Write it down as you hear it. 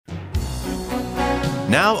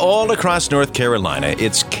Now all across North Carolina,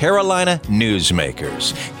 it's Carolina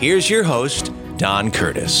Newsmakers. Here's your host, Don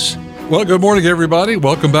Curtis. Well, good morning, everybody.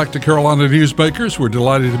 Welcome back to Carolina Newsmakers. We're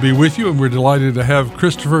delighted to be with you, and we're delighted to have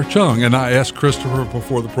Christopher Chung. And I asked Christopher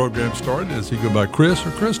before the program started, does he go by Chris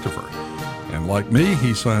or Christopher? And like me,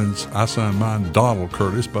 I sign mine Donald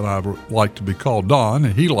Curtis, but I like to be called Don,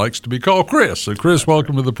 and he likes to be called Chris. So, Chris,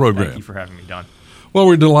 welcome to the program. Thank you for having me, Don. Well,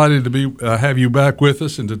 we're delighted to have you back with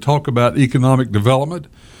us and to talk about economic development.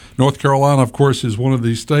 North Carolina, of course, is one of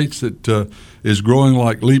these states that is growing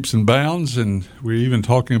like leaps and bounds, and we're even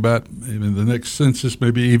talking about in the next census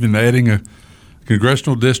maybe even adding a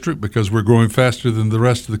congressional district because we're growing faster than the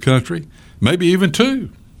rest of the country, maybe even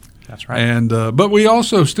two. That's right. And but we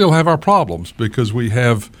also still have our problems because we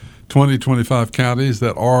have 25 counties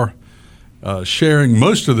that are sharing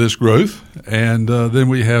most of this growth, and then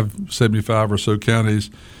we have 75 or so counties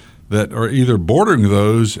that are either bordering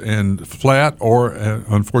those and flat, or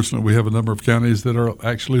unfortunately we have a number of counties that are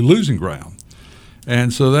actually losing ground.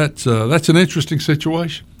 And so that's an interesting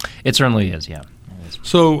situation. It certainly is, yeah.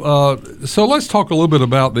 So let's talk a little bit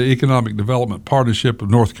about the Economic Development Partnership of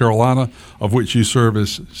North Carolina, of which you serve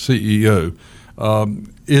as CEO.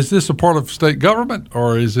 Is this a part of state government,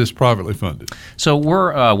 or is this privately funded? So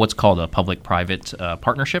we're what's called a public-private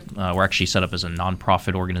partnership. We're actually set up as a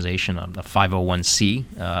nonprofit organization, a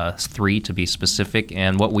 501c3 to be specific.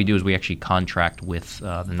 And what we do is we actually contract with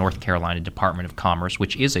the North Carolina Department of Commerce,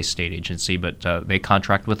 which is a state agency, but they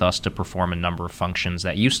contract with us to perform a number of functions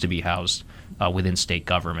that used to be housed within state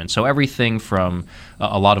government. So everything from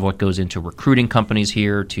a lot of what goes into recruiting companies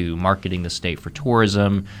here to marketing the state for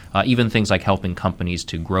tourism, even things like helping companies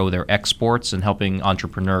to grow their exports and helping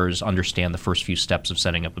entrepreneurs understand the first few steps of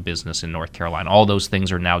setting up a business in North Carolina. All those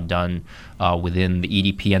things are now done within the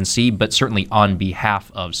EDPNC, but certainly on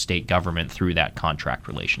behalf of state government through that contract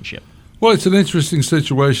relationship. Well, it's an interesting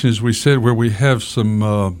situation, as we said, where we have some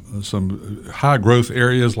high growth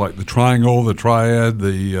areas like the Triangle, the Triad,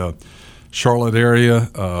 the Charlotte area,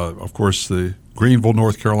 of course, the Greenville,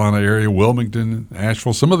 North Carolina area, Wilmington,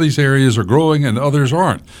 Asheville. Some of these areas are growing and others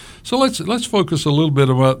aren't. So let's focus a little bit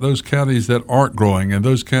about those counties that aren't growing and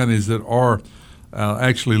those counties that are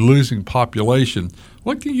actually losing population.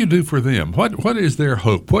 What can you do for them? What is their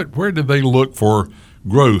hope? Where do they look for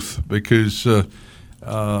growth? Because part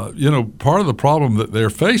of the problem that they're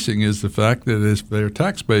facing is the fact that as their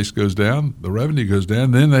tax base goes down, the revenue goes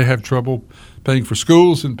down, then they have trouble paying for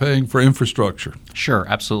schools and paying for infrastructure. Sure,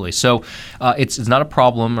 absolutely. So it's not a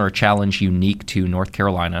problem or a challenge unique to North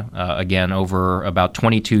Carolina. Again, over about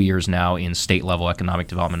 22 years now in state-level economic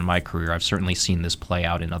development in my career, I've certainly seen this play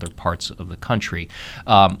out in other parts of the country.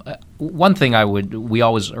 One thing we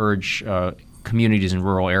always urge communities in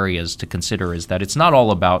rural areas to consider is that it's not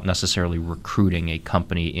all about necessarily recruiting a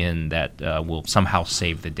company in that will somehow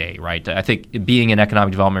save the day, right? I think being in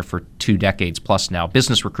economic development for 2 decades plus now,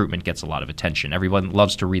 business recruitment gets a lot of attention. Everyone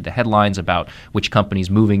loves to read the headlines about which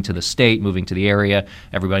companies moving to the state, moving to the area.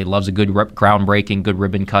 Everybody loves a good groundbreaking, good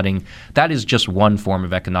ribbon cutting. That is just one form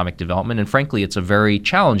of economic development, and frankly, it's a very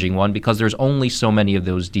challenging one because there's only so many of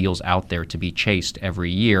those deals out there to be chased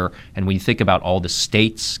every year. And when you think about all the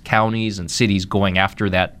states, counties, and cities going after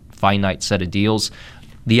that finite set of deals,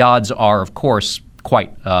 the odds are, of course,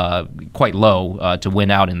 quite low to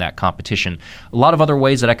win out in that competition. A lot of other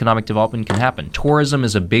ways that economic development can happen. Tourism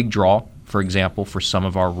is a big draw, for example, for some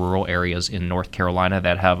of our rural areas in North Carolina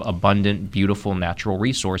that have abundant, beautiful natural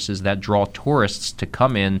resources that draw tourists to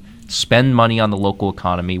come in, spend money on the local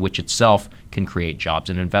economy, which itself can create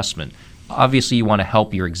jobs and investment. Obviously, you want to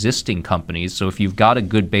help your existing companies. So if you've got a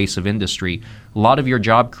good base of industry, a lot of your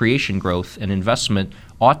job creation growth and investment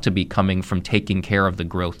ought to be coming from taking care of the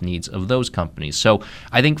growth needs of those companies. So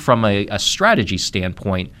I think from a strategy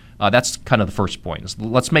standpoint, that's kind of the first point.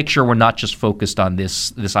 Let's make sure we're not just focused on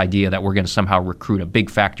this idea that we're going to somehow recruit a big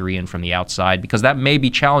factory in from the outside, because that may be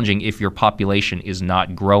challenging if your population is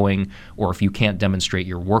not growing or if you can't demonstrate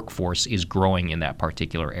your workforce is growing in that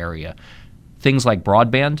particular area. Things like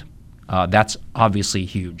broadband, that's obviously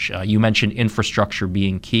huge. You mentioned infrastructure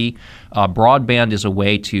being key. Broadband is a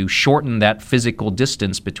way to shorten that physical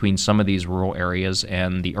distance between some of these rural areas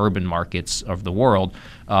and the urban markets of the world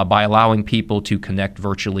by allowing people to connect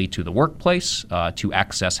virtually to the workplace, to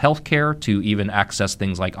access healthcare, to even access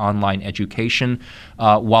things like online education.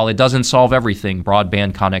 While it doesn't solve everything,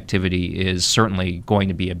 broadband connectivity is certainly going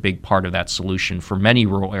to be a big part of that solution for many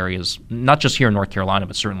rural areas, not just here in North Carolina,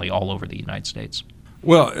 but certainly all over the United States.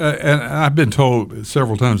 Well, and I've been told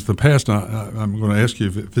several times in the past, I'm going to ask you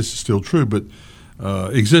if this is still true, but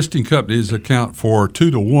existing companies account for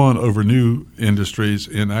 2 to 1 over new industries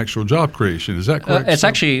in actual job creation. Is that correct? It's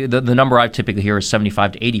actually the number I typically hear is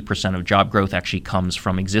 75 to 80% of job growth actually comes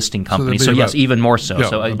from existing companies. So yes, even more so. Yeah,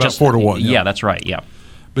 so about just 4 to 1. Yeah, that's right. Yeah.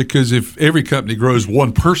 Because if every company grows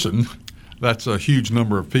one person, that's a huge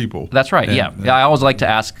number of people. That's right, yeah. I always like to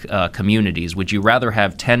ask communities, would you rather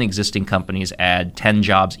have 10 existing companies add 10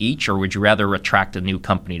 jobs each, or would you rather attract a new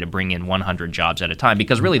company to bring in 100 jobs at a time?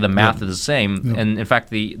 Because really the math is the same. And in fact,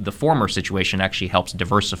 the former situation actually helps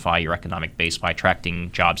diversify your economic base by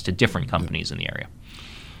attracting jobs to different companies in the area.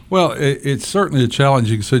 Well, it's certainly a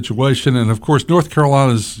challenging situation. And, of course, North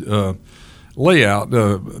Carolina's layout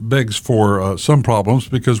begs for some problems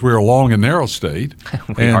because we're a long and narrow state.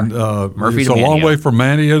 Murphy it's to a long Mania. way from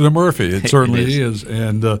Mania to Murphy. It certainly is.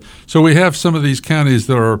 And so we have some of these counties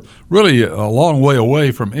that are really a long way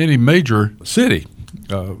away from any major city.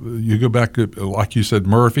 You go back to, like you said,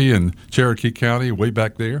 Murphy and Cherokee County, way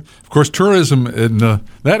back there. Of course, tourism in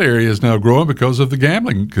that area is now growing because of the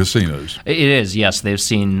gambling casinos. It is, yes. They've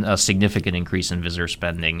seen a significant increase in visitor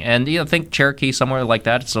spending. And think Cherokee, somewhere like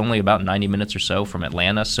that, it's only about 90 minutes or so from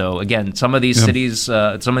Atlanta. So again, some of these cities,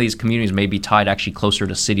 some of these communities may be tied actually closer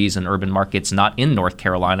to cities and urban markets, not in North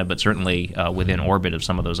Carolina, but certainly within orbit of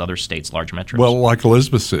some of those other states' large metros. Well, like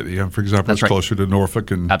Elizabeth City, for example, That's it's right. closer to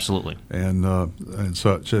Norfolk and Absolutely. and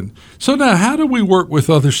such. And so now, how do we work with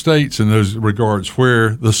other states in those regards,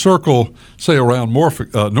 where the circle, say around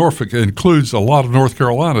Norfolk, includes a lot of North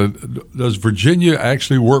Carolina? Does Virginia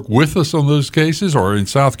actually work with us on those cases, or in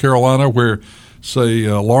South Carolina, where, say,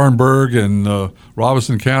 Laurinburg and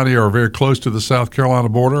Robinson County are very close to the South Carolina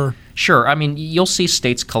border? Sure. I mean, you'll see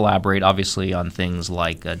states collaborate, obviously, on things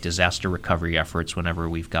like disaster recovery efforts whenever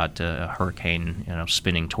we've got a hurricane,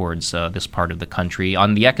 spinning towards this part of the country.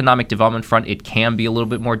 On the economic development front, it can be a little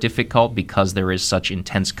bit more difficult because there is such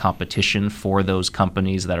intense competition for those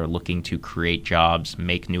companies that are looking to create jobs,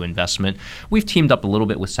 make new investment. We've teamed up a little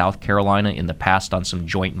bit with South Carolina in the past on some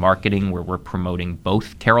joint marketing where we're promoting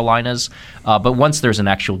both Carolinas. But once there's an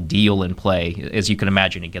actual deal in play, as you can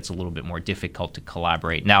imagine, it gets a little bit more difficult to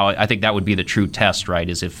collaborate. Now, I think that would be the true test, right,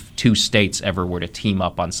 is if two states ever were to team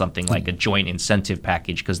up on something like a joint incentive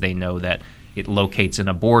package because they know that it locates in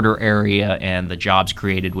a border area and the jobs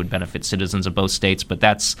created would benefit citizens of both states. But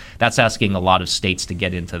that's asking a lot of states to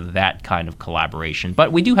get into that kind of collaboration.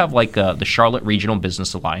 But we do have the Charlotte Regional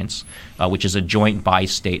Business Alliance, which is a joint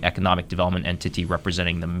bi-state economic development entity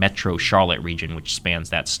representing the Metro Charlotte region, which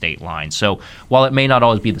spans that state line. So while it may not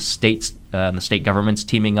always be the states and the state governments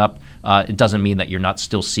teaming up, it doesn't mean that you're not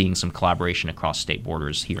still seeing some collaboration across state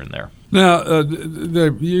borders here and there. Now,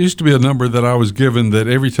 there used to be a number that I was given that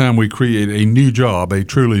every time we create a new job, a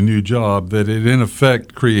truly new job, that it in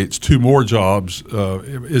effect creates 2 more jobs.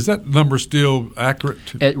 Is that number still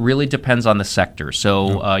accurate? It really depends on the sector.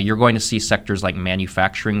 So you're going to see sectors like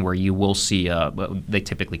manufacturing where you will see, they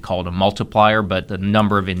typically call it a multiplier, but the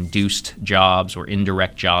number of induced jobs or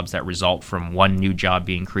indirect jobs that result from one new job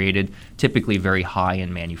being created, typically very high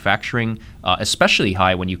in manufacturing, especially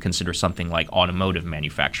high when you consider something like automotive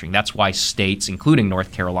manufacturing. That's why states, including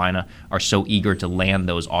North Carolina, are so eager to land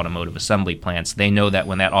those automotive assembly plants. They know that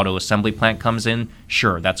when that auto assembly plant comes in,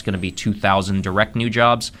 sure, that's going to be 2,000 direct new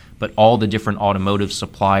jobs, but all the different automotive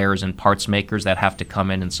suppliers and parts makers that have to come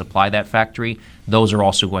in and supply that factory, those are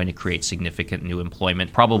also going to create significant new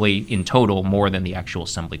employment, probably in total more than the actual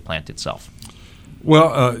assembly plant itself.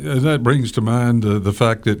 Well, that brings to mind the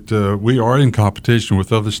fact that we are in competition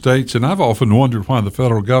with other states, and I've often wondered why the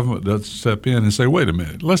federal government doesn't step in and say, wait a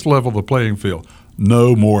minute, let's level the playing field.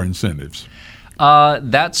 No more incentives.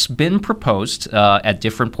 That's been proposed at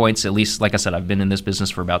different points. At least, like I said, I've been in this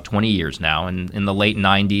business for about 20 years now. And in the late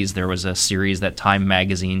 90s, there was a series that Time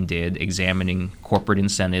Magazine did examining corporate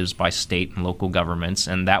incentives by state and local governments.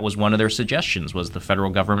 And that was one of their suggestions, was the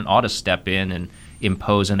federal government ought to step in and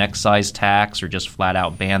impose an excise tax or just flat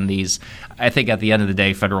out ban these. I think at the end of the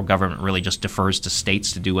day, federal government really just defers to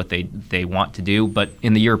states to do what they want to do. But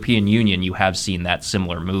in the European Union, you have seen that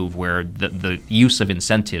similar move where the use of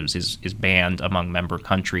incentives is banned among member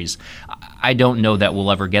countries. I don't know that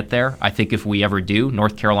we'll ever get there. I think if we ever do,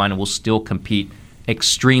 North Carolina will still compete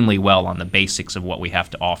extremely well on the basics of what we have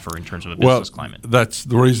to offer in terms of a business climate. That's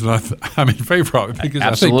the reason I'm in favor of it, because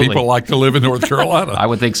Absolutely. I think people like to live in North Carolina. I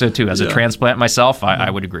would think so too. As a transplant myself, I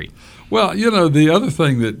would agree. Well, the other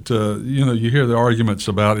thing that, you hear the arguments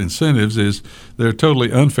about incentives is they're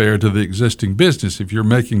totally unfair to the existing business. If you're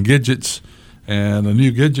making gadgets and a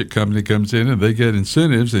new gadget company comes in and they get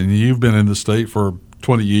incentives and you've been in the state for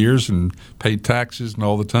 20 years and paid taxes and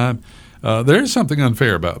all the time, there is something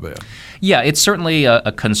unfair about that. Yeah, it's certainly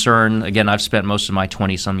a concern. Again, I've spent most of my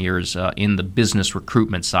 20-some years in the business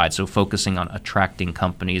recruitment side, so focusing on attracting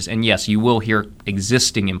companies. And yes, you will hear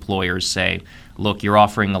existing employers say, look, you're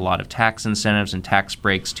offering a lot of tax incentives and tax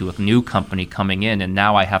breaks to a new company coming in, and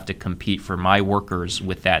now I have to compete for my workers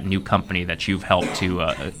with that new company that you've helped to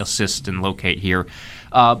assist and locate here.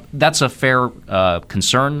 That's a fair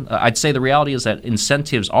concern. I'd say the reality is that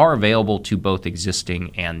incentives are available to both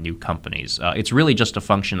existing and new companies. It's really just a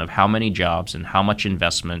function of how many jobs and how much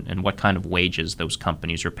investment and what kind of wages those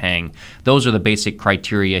companies are paying. Those are the basic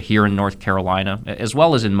criteria here in North Carolina, as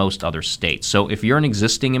well as in most other states. So if you're an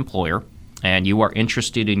existing employer and you are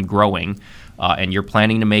interested in growing and you're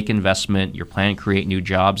planning to make investment, you're planning to create new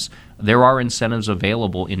jobs, there are incentives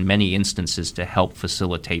available in many instances to help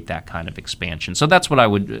facilitate that kind of expansion. So that's what I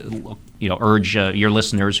would urge your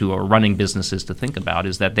listeners who are running businesses to think about,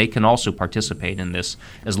 is that they can also participate in this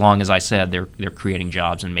as long as I said they're creating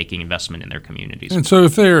jobs and making investment in their communities. And so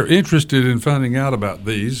if they're interested in finding out about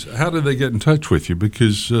these, how do they get in touch with you?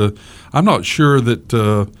 Because I'm not sure that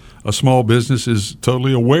a small business is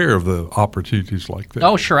totally aware of the opportunities like that.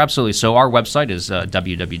 Oh, sure, absolutely. So our website is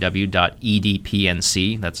www.edpnc.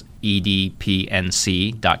 That's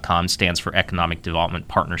edpnc.com, stands for Economic Development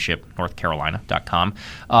Partnership, NorthCarolina.com.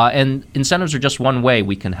 And incentives are just one way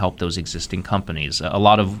we can help those existing companies. A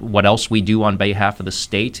lot of what else we do on behalf of the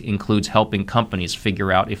state includes helping companies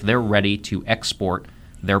figure out if they're ready to export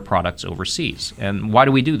their products overseas. And why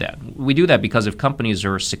do we do that? We do that because if companies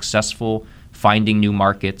are successful finding new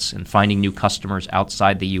markets and finding new customers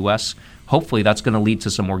outside the U.S., hopefully that's going to lead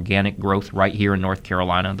to some organic growth right here in North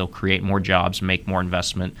Carolina. They'll create more jobs, make more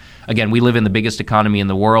investment. Again, we live in the biggest economy in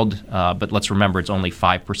the world, but let's remember it's only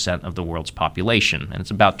 5% of the world's population, and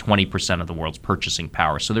it's about 20% of the world's purchasing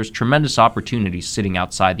power. So there's tremendous opportunities sitting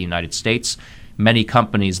outside the United States. Many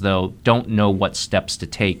companies, though, don't know what steps to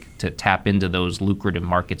take to tap into those lucrative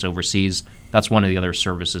markets overseas. That's one of the other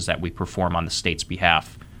services that we perform on the state's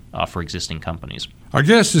behalf for existing companies. Our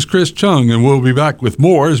guest is Chris Chung, and we'll be back with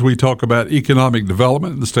more as we talk about economic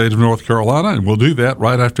development in the state of North Carolina, and we'll do that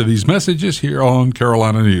right after these messages here on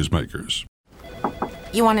Carolina Newsmakers.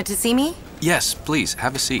 You wanted to see me? Yes, please,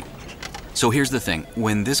 have a seat. So here's the thing.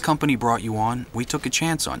 When this company brought you on, we took a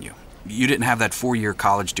chance on you. You didn't have that 4-year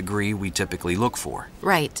college degree we typically look for.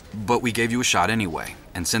 Right. But we gave you a shot anyway.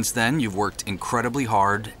 And since then, you've worked incredibly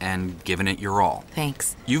hard and given it your all.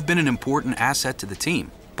 Thanks. You've been an important asset to the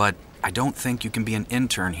team, but I don't think you can be an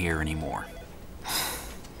intern here anymore.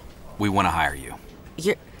 We want to hire you.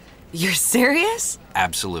 You're serious?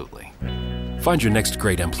 Absolutely. Find your next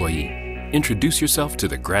great employee. Introduce yourself to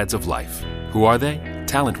the Grads of Life. Who are they?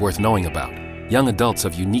 Talent worth knowing about. Young adults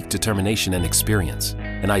of unique determination and experience.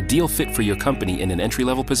 An ideal fit for your company in an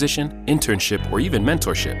entry-level position, internship, or even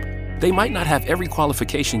mentorship. They might not have every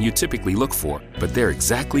qualification you typically look for, but they're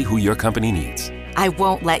exactly who your company needs. I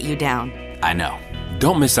won't let you down. I know.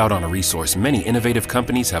 Don't miss out on a resource many innovative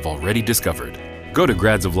companies have already discovered. Go to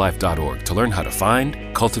gradsoflife.org to learn how to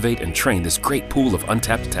find, cultivate, and train this great pool of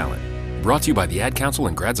untapped talent. Brought to you by the Ad Council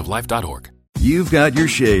and gradsoflife.org. You've got your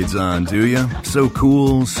shades on, do you? So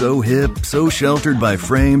cool, so hip, so sheltered by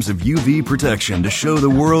frames of UV protection to show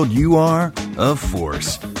the world you are a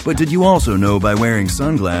force. But did you also know by wearing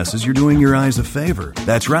sunglasses you're doing your eyes a favor?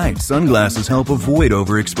 That's right, sunglasses help avoid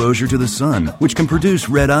overexposure to the sun, which can produce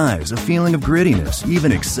red eyes, a feeling of grittiness,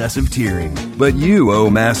 even excessive tearing. But you,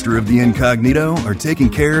 oh master of the incognito, are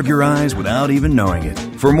taking care of your eyes without even knowing it.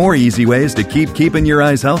 For more easy ways to keep keeping your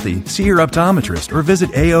eyes healthy, see your optometrist or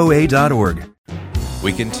visit AOA.org.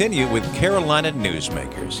 We continue with Carolina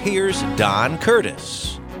Newsmakers. Here's Don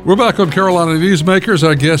Curtis. We're back on Carolina Newsmakers.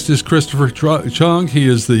 Our guest is Christopher Chung. He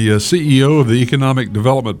is the CEO of the Economic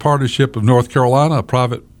Development Partnership of North Carolina, a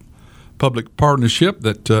private-public partnership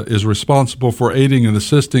that is responsible for aiding and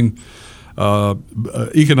assisting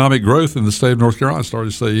economic growth in the state of North Carolina. I started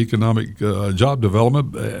to say economic job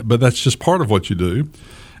development, but that's just part of what you do.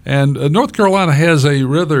 And North Carolina has a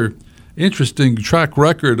rather interesting track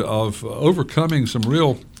record of overcoming some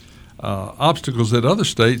real obstacles that other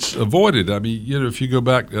states avoided. I mean, if you go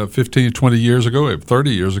back 15, 20 years ago,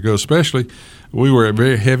 30 years ago especially, we were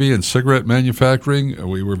very heavy in cigarette manufacturing.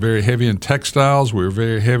 We were very heavy in textiles. We were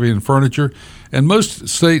very heavy in furniture. And most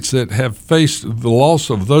states that have faced the loss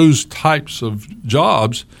of those types of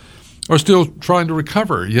jobs are still trying to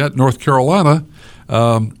recover. Yet North Carolina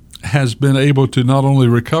has been able to not only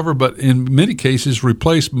recover, but in many cases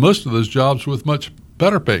replace most of those jobs with much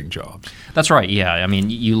better paying jobs. That's right, yeah. I mean,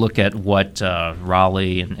 you look at what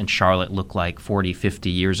Raleigh and Charlotte looked like 40, 50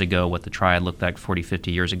 years ago, what the Triad looked like 40,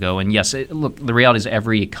 50 years ago. And yes, look, the reality is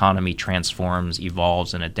every economy transforms,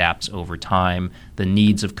 evolves, and adapts over time. The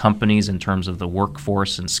needs of companies in terms of the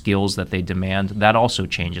workforce and skills that they demand, that also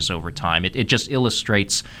changes over time. It just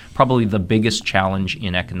illustrates probably the biggest challenge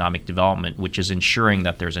in economic development, which is ensuring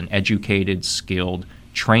that there's an educated, skilled,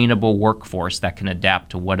 trainable workforce that can adapt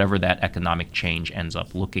to whatever that economic change ends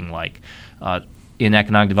up looking like. In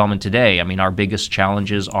economic development today, I mean, our biggest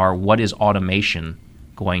challenges are what is automation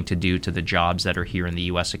going to do to the jobs that are here in the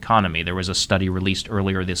U.S. economy. There was a study released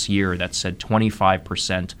earlier this year that said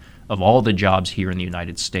 25% of all the jobs here in the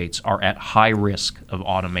United States are at high risk of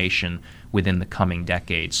automation within the coming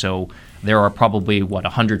decade. So there are probably,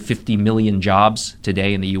 150 million jobs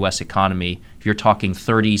today in the U.S. economy. If you're talking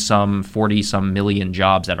 30-some, 40-some million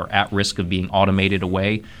jobs that are at risk of being automated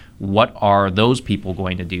away, what are those people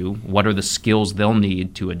going to do? What are the skills they'll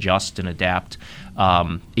need to adjust and adapt?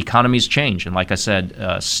 Economies change. And like I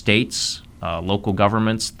said, states, local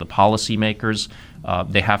governments, the policymakers,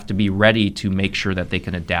 they have to be ready to make sure that they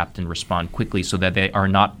can adapt and respond quickly so that they are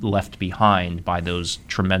not left behind by those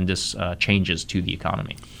tremendous changes to the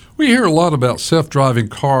economy. We hear a lot about self-driving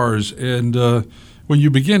cars, and when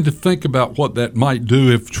you begin to think about what that might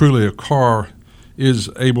do if truly a car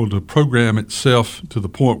is able to program itself to the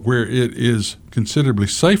point where it is considerably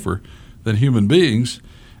safer than human beings,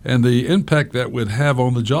 and the impact that would have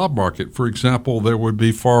on the job market. For example, there would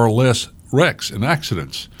be far less wrecks and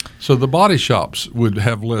accidents. So the body shops would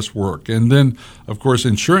have less work. And then, of course,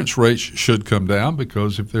 insurance rates should come down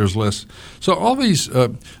because if there's less. So all these,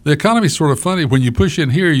 the economy's sort of funny. When you push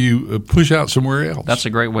in here, you push out somewhere else. That's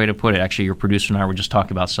a great way to put it. Actually, your producer and I were just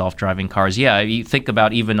talking about self-driving cars. Yeah, you think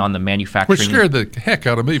about even on the manufacturing. Which scared the heck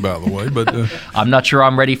out of me, by the way. But I'm not sure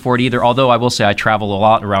I'm ready for it either, although I will say I travel a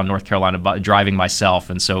lot around North Carolina driving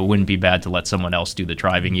myself, and so it wouldn't be bad to let someone else do the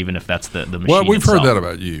driving, even if that's the machine Well, we've itself. heard that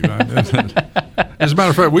about you. As a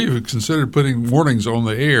matter of fact, we've considered putting warnings on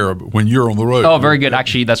the air when you're on the road. Oh, very good.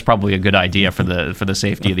 Actually, that's probably a good idea for the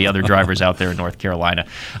safety of the other drivers out there in North Carolina.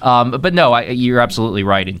 But no, you're absolutely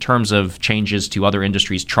right. In terms of changes to other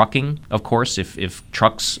industries, trucking, of course, if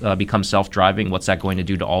trucks become self-driving, what's that going to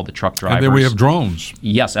do to all the truck drivers? And then we have drones.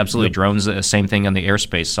 Yes, absolutely. Yep. Drones, same thing on the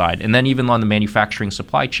airspace side. And then even on the manufacturing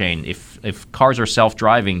supply chain, if cars are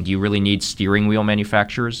self-driving, do you really need steering wheel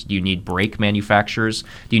manufacturers? Do you need brake manufacturers?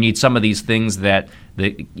 Do you need some of these things that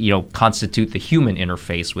constitute the human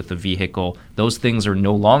interface with the vehicle? Those things are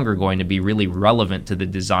no longer going to be really relevant to the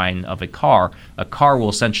design of a car. A car will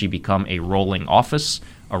essentially become a rolling office,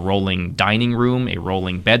 a rolling dining room, a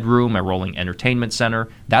rolling bedroom, a rolling entertainment center.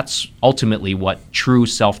 That's ultimately what true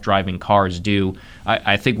self-driving cars do.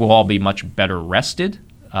 I think we'll all be much better rested.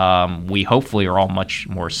 We hopefully are all much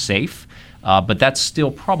more safe. But that's still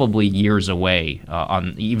probably years away,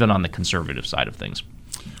 even on the conservative side of things.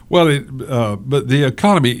 Well, but the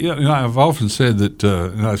economy, I've often said that,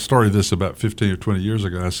 and I started this about 15 or 20 years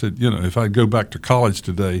ago, I said, if I go back to college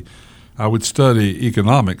today, I would study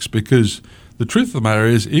economics because the truth of the matter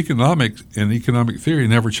is economics and economic theory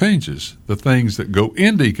never changes. The things that go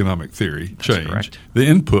into economic theory change, correct. The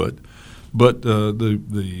input, but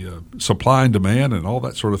the supply and demand and all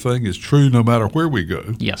that sort of thing is true no matter where we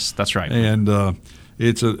go. Yes, that's right. And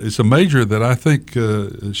it's a major that I think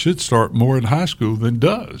should start more in high school than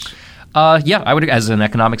does. Yeah, I would. As an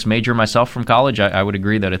economics major myself from college, I would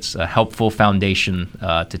agree that it's a helpful foundation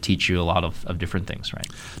to teach you a lot of different things. Right.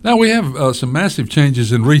 Now we have some massive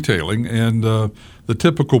changes in retailing, and the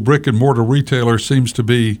typical brick and mortar retailer seems to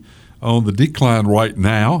be on the decline right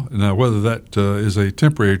now. Now, whether that is a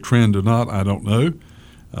temporary trend or not, I don't know.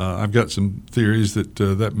 I've got some theories that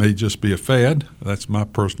that may just be a fad. That's my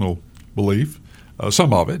personal belief.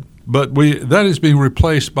 Some of it, but that is being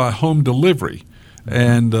replaced by home delivery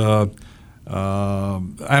and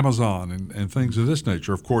Amazon and things of this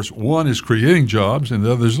nature. Of course, one is creating jobs and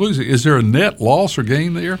the other is losing. Is there a net loss or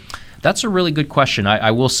gain there? That's a really good question. I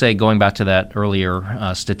will say, going back to that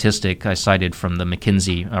earlier statistic I cited from the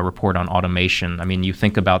McKinsey report on automation, I mean, you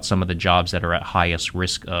think about some of the jobs that are at highest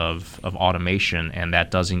risk of automation, and that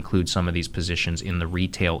does include some of these positions in the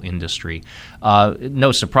retail industry.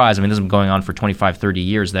 No surprise. I mean, this has been going on for 25, 30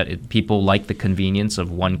 years that people like the convenience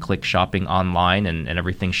of one-click shopping online and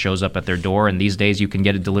everything shows up at their door. And these days you can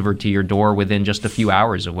get it delivered to your door within just a few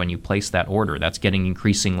hours of when you place that order. That's getting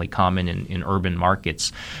increasingly common in urban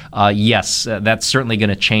markets. Yes, that's certainly going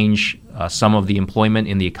to change some of the employment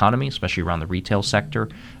in the economy, especially around the retail sector.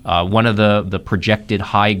 One of the projected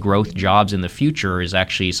high growth jobs in the future is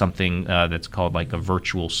actually something that's called like a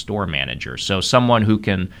virtual store manager. So someone who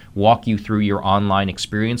can walk you through your online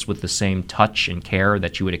experience with the same touch and care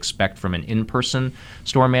that you would expect from an in-person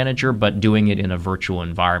store manager, but doing it in a virtual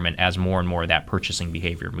environment as more and more of that purchasing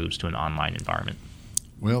behavior moves to an online environment.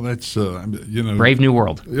 Well, that's, Brave new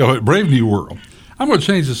world. Brave new world. I'm going to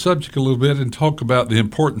change the subject a little bit and talk about the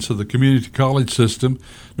importance of the community college system.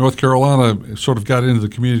 North Carolina sort of got into the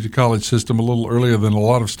community college system a little earlier than a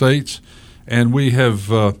lot of states, and we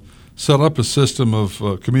have set up a system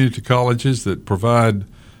of community colleges that provide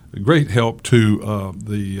great help to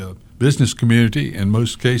the business community in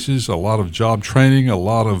most cases, a lot of job training, a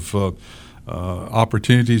lot of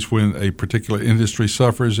opportunities when a particular industry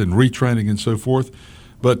suffers and retraining and so forth.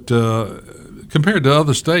 But compared to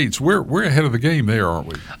other states, we're ahead of the game there, aren't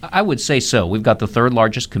we? I would say so. We've got the third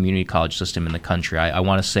largest community college system in the country. I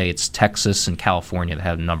want to say it's Texas and California that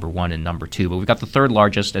have number one and number two, but we've got the third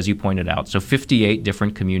largest, as you pointed out. So 58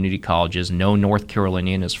 different community colleges. No North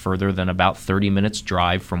Carolinian is further than about 30 minutes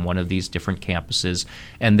drive from one of these different campuses,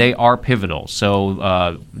 and they are pivotal.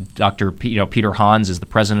 So Dr. Peter Hans is the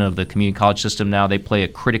president of the community college system now. They play a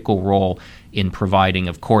critical role in providing,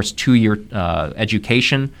 of course, two-year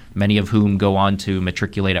education, many of whom go on to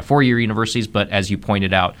matriculate at four-year universities, but as you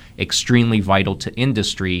pointed out, extremely vital to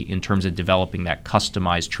industry in terms of developing that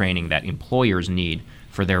customized training that employers need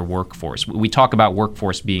for their workforce. We talk about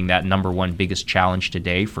workforce being that number one biggest challenge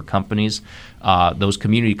today for companies. Those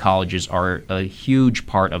community colleges are a huge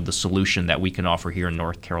part of the solution that we can offer here in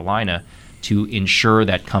North Carolina to ensure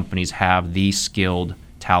that companies have the skilled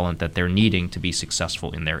talent that they're needing to be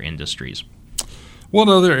successful in their industries. One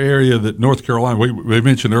other area that North Carolina, we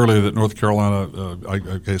mentioned earlier that North Carolina, I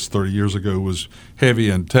guess 30 years ago, was heavy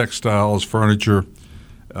in textiles, furniture,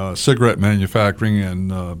 cigarette manufacturing,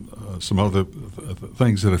 and some other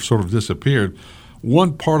things that have sort of disappeared.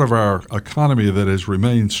 One part of our economy that has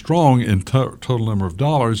remained strong in total number of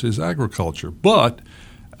dollars is agriculture. But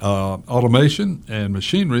automation and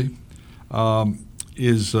machinery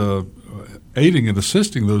is aiding and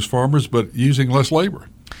assisting those farmers, but using less labor.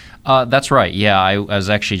 That's right. Yeah, I was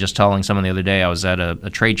actually just telling someone the other day, I was at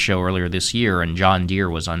a trade show earlier this year, and John Deere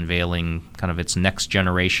was unveiling kind of its next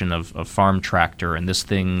generation of farm tractor, and this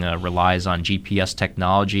thing relies on GPS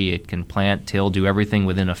technology. It can plant, till, do everything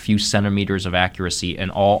within a few centimeters of accuracy,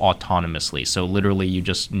 and all autonomously. So literally you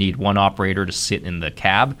just need one operator to sit in the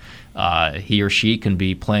cab. He or she can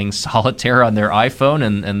be playing solitaire on their iPhone,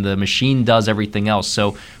 and the machine does everything else.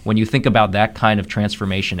 So when you think about that kind of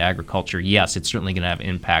transformation to agriculture, yes, it's certainly going to have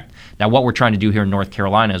impact. Now, what we're trying to do here in North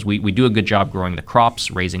Carolina is we do a good job growing the crops,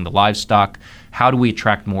 raising the livestock. How do we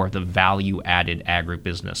attract more of the value-added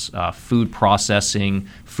agribusiness, food processing,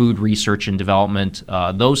 food research and development?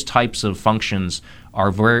 Those types of functions are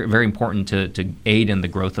very, very important to aid in the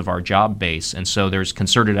growth of our job base. And so there's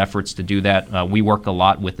concerted efforts to do that. We work a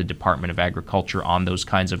lot with the Department of Agriculture on those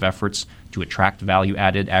kinds of efforts to attract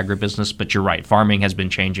value-added agribusiness. But you're right, farming has been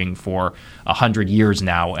changing for 100 years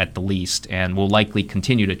now at the least, and will likely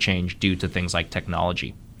continue to change due to things like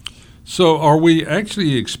technology. So are we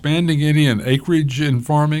actually expanding any in acreage in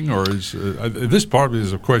farming, or is this probably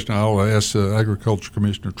is a question I'll ask Agriculture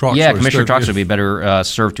Commissioner Troxler. Yeah, Commissioner Troxler would be better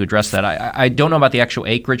served to address that. I don't know about the actual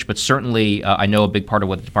acreage, but certainly I know a big part of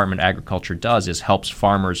what the Department of Agriculture does is helps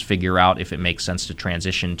farmers figure out if it makes sense to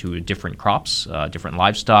transition to different crops, different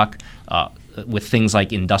livestock, with things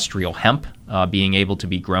like industrial hemp being able to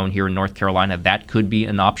be grown here in North Carolina. That could be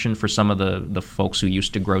an option for some of the folks who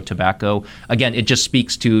used to grow tobacco. Again, it just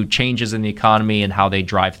speaks to changes in the economy and how they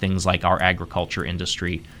drive things like our agriculture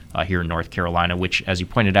industry here in North Carolina, which, as you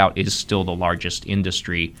pointed out, is still the largest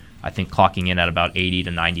industry, I think clocking in at about $80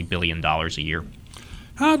 to $90 billion a year.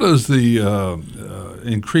 How does the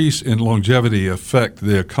increase in longevity affect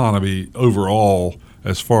the economy overall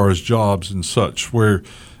as far as jobs and such, where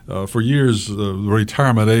for years, the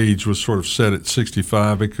retirement age was sort of set at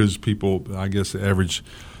 65 because people, I guess the average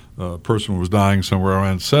person was dying somewhere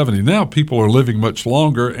around 70. Now people are living much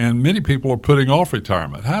longer, and many people are putting off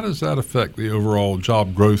retirement. How does that affect the overall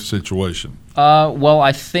job growth situation? Well,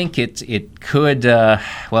 I think it could.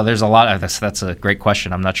 Well, there's a lot of this. That's a great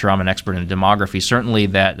question. I'm not sure I'm an expert in demography. Certainly,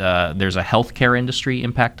 that there's a healthcare industry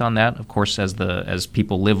impact on that. Of course, as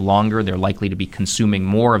people live longer, they're likely to be consuming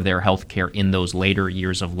more of their healthcare in those later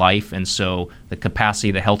years of life, and so the capacity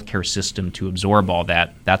of the healthcare system to absorb all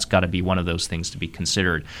that's got to be one of those things to be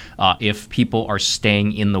considered. If people are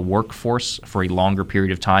staying in the workforce for a longer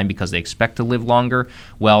period of time because they expect to live longer,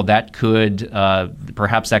 well, that could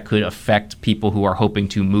perhaps affect people who are hoping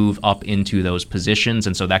to move up into those positions,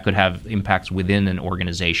 and so that could have impacts within an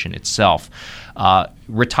organization itself.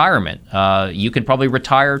 Retirement. You could probably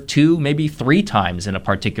retire 2, maybe 3 times in a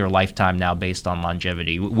particular lifetime now based on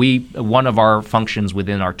longevity. One of our functions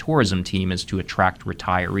within our tourism team is to attract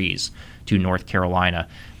retirees to North Carolina.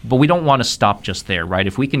 But we don't want to stop just there, right?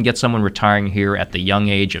 If we can get someone retiring here at the young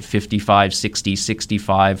age of 55, 60,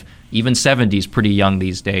 65, even 70 is pretty young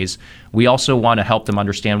these days, we also want to help them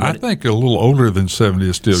understand I think a little older than 70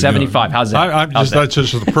 is still 75. Young. How's that? That's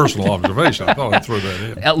just a personal observation. I thought I'd throw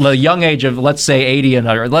that in. At the young age of, let's say, 80 and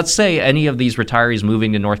under, let's say any of these retirees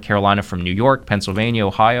moving to North Carolina from New York, Pennsylvania,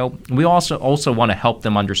 Ohio, we also want to help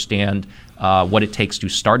them understand what it takes to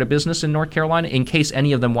start a business in North Carolina in case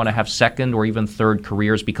any of them want to have second or even third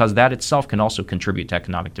careers, because that itself can also contribute to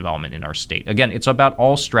economic development in our state. Again, it's about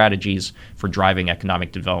all strategies for driving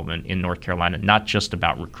economic development in North Carolina, not just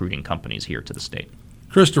about recruiting companies here to the state.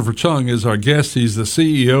 Christopher Chung is our guest. He's the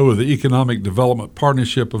CEO of the Economic Development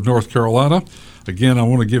Partnership of North Carolina. Again, I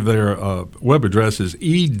want to give their web address is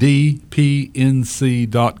edpnc.com.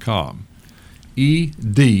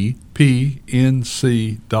 edpnc.com.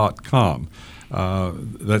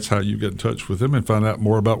 That's how you get in touch with them and find out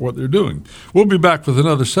more about what they're doing. We'll be back with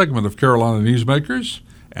another segment of Carolina Newsmakers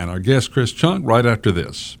and our guest, Chris Chung, right after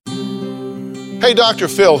this. Hey, Dr.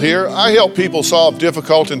 Phil here. I help people solve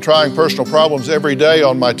difficult and trying personal problems every day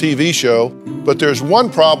on my TV show, but there's one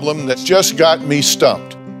problem that's just got me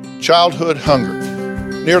stumped: childhood hunger.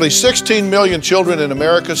 Nearly 16 million children in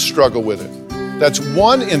America struggle with it. That's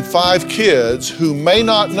 1 in 5 kids who may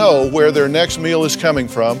not know where their next meal is coming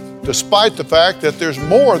from, despite the fact that there's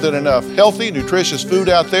more than enough healthy, nutritious food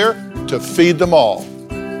out there to feed them all.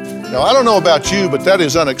 Now, I don't know about you, but that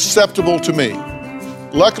is unacceptable to me.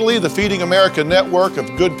 Luckily, the Feeding America network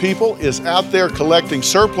of good people is out there collecting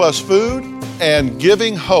surplus food and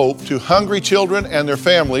giving hope to hungry children and their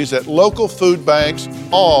families at local food banks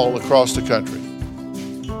all across the country.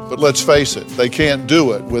 But let's face it, they can't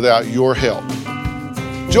do it without your help.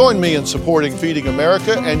 Join me in supporting Feeding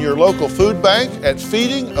America and your local food bank at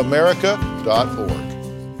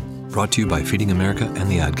feedingamerica.org. Brought to you by Feeding America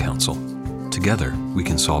and the Ad Council. Together, we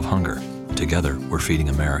can solve hunger. Together, we're feeding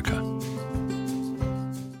America.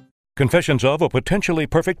 Confessions of a Potentially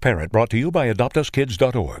Perfect Parent, brought to you by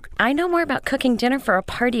AdoptUsKids.org. I know more about cooking dinner for a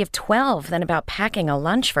party of 12 than about packing a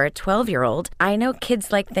lunch for a 12-year-old. I know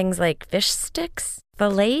kids like things like fish sticks.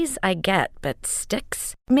 Fillets, I get, but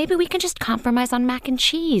sticks? Maybe we can just compromise on mac and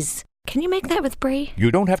cheese. Can you make that with Brie? You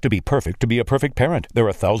don't have to be perfect to be a perfect parent. There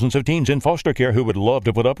are thousands of teens in foster care who would love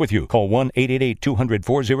to put up with you. Call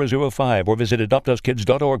 1-888-200-4005 or visit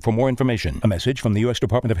AdoptUsKids.org for more information. A message from the U.S.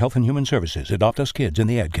 Department of Health and Human Services, Adopt Us Kids, and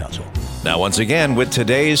the Ad Council. Now, once again, with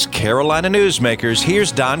today's Carolina Newsmakers,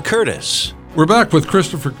 here's Don Curtis. We're back with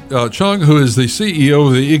Christopher Chung, who is the CEO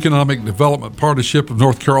of the Economic Development Partnership of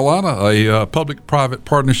North Carolina, a public-private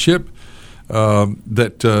partnership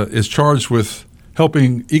that is charged with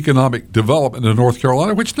helping economic development in North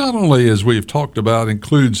Carolina, which not only, as we've talked about,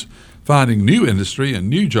 includes finding new industry and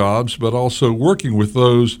new jobs, but also working with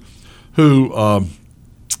those who are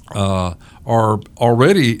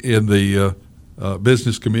already in the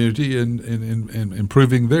business community and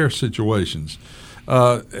improving their situations.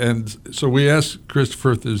 And so we asked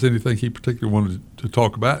Christopher if there's anything he particularly wanted to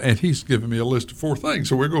talk about, and he's given me a list of 4 things.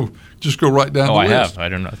 So we're going to just go right down the list. I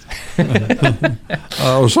don't know.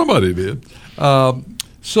 Or somebody did.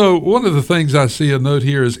 So one of the things I see a note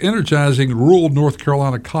here is energizing rural North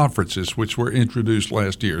Carolina conferences, which were introduced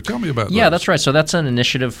last year. Tell me about that. Yeah, that's right. So that's an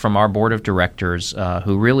initiative from our board of directors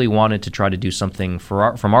who really wanted to try to do something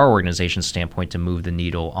from our organization's standpoint to move the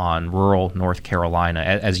needle on rural North Carolina.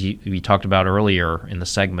 As we talked about earlier in the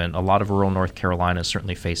segment, a lot of rural North Carolina is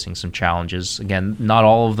certainly facing some challenges. Again, not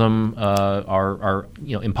all of them are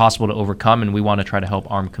impossible to overcome, and we want to try to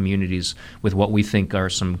help arm communities with what we think are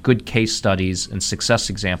some good case studies and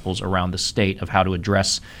success examples around the state of how to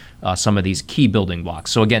address some of these key building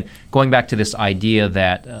blocks. So again, going back to this idea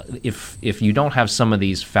that if you don't have some of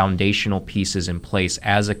these foundational pieces in place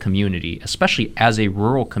as a community, especially as a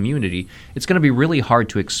rural community, it's going to be really hard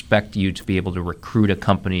to expect you to be able to recruit a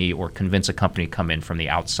company or convince a company to come in from the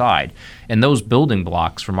outside. And those building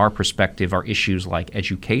blocks, from our perspective, are issues like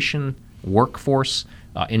education, workforce,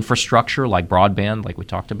 infrastructure like broadband, like we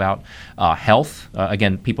talked about, health.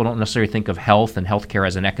 Again, people don't necessarily think of health and healthcare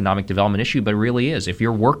as an economic development issue, but it really is. If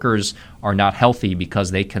your workers are not healthy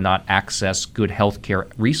because they cannot access good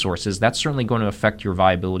healthcare resources, that's certainly going to affect your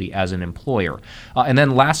viability as an employer. And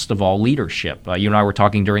then last of all, leadership. You and I were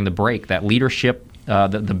talking during the break that leadership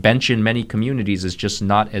the bench in many communities is just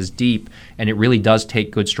not as deep, and it really does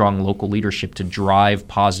take good, strong local leadership to drive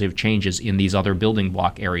positive changes in these other building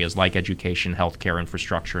block areas like education, healthcare,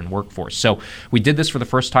 infrastructure, and workforce. So we did this for the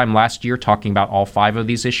first time last year, talking about all 5 of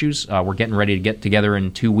these issues. We're getting ready to get together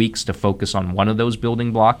in 2 weeks to focus on one of those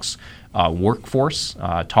building blocks, workforce,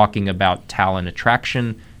 talking about talent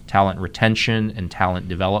attraction, talent retention, and talent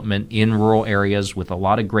development in rural areas with a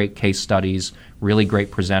lot of great case studies, really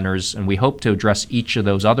great presenters, and we hope to address each of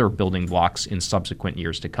those other building blocks in subsequent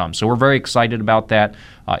years to come. So we're very excited about that.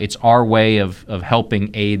 It's our way of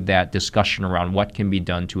helping aid that discussion around what can be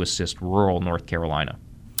done to assist rural North Carolina.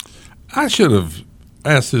 I should have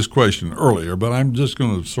asked this question earlier, but I'm just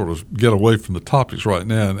going to sort of get away from the topics right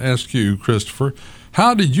now and ask you, Christopher,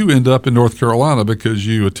 how did you end up in North Carolina? Because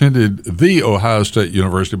you attended The Ohio State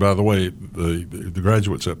University. By the way, the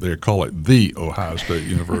graduates up there call it The Ohio State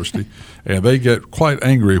University, and they get quite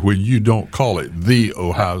angry when you don't call it The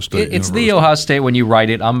Ohio State University. It's The Ohio State when you write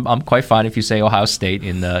it. I'm quite fine if you say Ohio State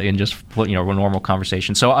in just a normal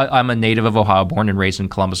conversation. So I'm a native of Ohio, born and raised in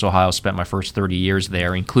Columbus, Ohio. Spent my first 30 years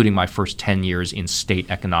there, including my first 10 years in state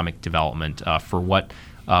economic development for what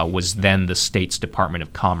was then the state's Department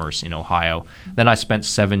of Commerce in Ohio. Then I spent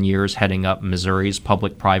 7 years heading up Missouri's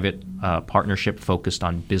public-private partnership focused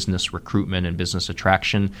on business recruitment and business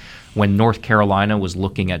attraction. When North Carolina was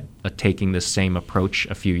looking at taking this same approach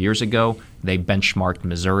a few years ago, they benchmarked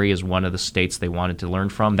Missouri as one of the states they wanted to learn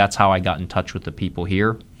from. That's how I got in touch with the people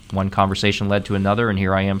here. One conversation led to another, and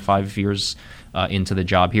here I am 5 years into the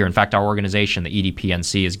job here. In fact, our organization, the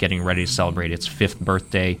EDPNC, is getting ready to celebrate its 5th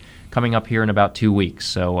birthday coming up here in about 2 weeks.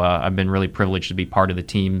 So I've been really privileged to be part of the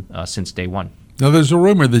team since day one. Now, there's a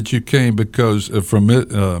rumor that you came from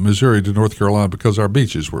Missouri to North Carolina because our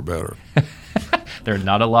beaches were better. There are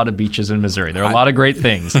not a lot of beaches in Missouri. There are a lot of great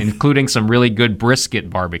things, including some really good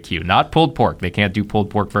brisket barbecue. Not pulled pork. They can't do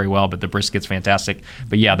pulled pork very well, but the brisket's fantastic.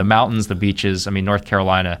 But yeah, the mountains, the beaches. I mean, North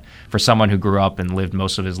Carolina, for someone who grew up and lived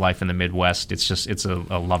most of his life in the Midwest, it's a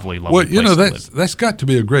lovely, lovely place to live. That's got to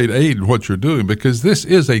be a great aid in what you're doing, because this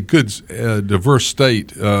is a good, diverse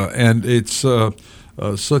state, and it's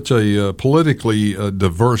such a politically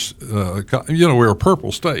diverse, we're a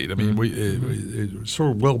purple state. I mean, we're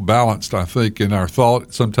sort of well balanced, I think, in our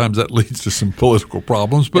thought. Sometimes that leads to some political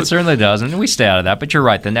problems. But it certainly does, and we stay out of that. But you're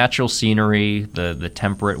right, the natural scenery, the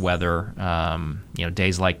temperate weather,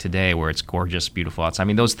 days like today where it's gorgeous, beautiful outside. I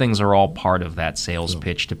mean, those things are all part of that sales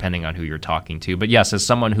pitch, depending on who you're talking to. But yes, as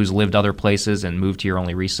someone who's lived other places and moved here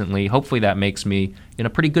only recently, hopefully that makes me in a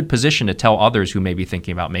pretty good position to tell others who may be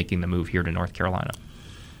thinking about making the move here to North Carolina.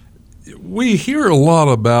 We hear a lot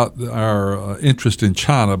about our interest in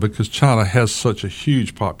China because China has such a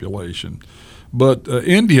huge population. But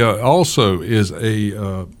India also is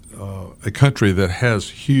a country that has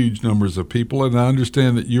huge numbers of people, and I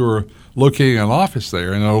understand that you're locating an office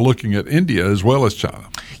there and are looking at India as well as China.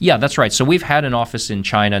 Yeah, that's right. So we've had an office in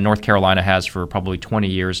China. North Carolina has for probably 20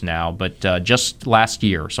 years now, but just last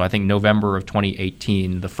year, so I think November of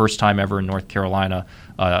 2018, the first time ever in North Carolina,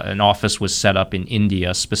 an office was set up in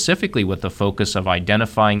India, specifically with the focus of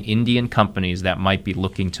identifying Indian companies that might be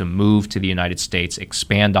looking to move to the United States,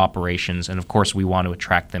 expand operations, and of course we want to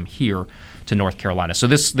attract them here to North Carolina. So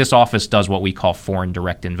this office does what we call foreign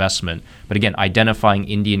direct investment, but again, identifying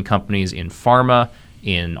Indian companies in pharma,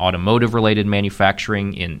 in automotive-related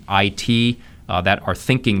manufacturing, in IT, that are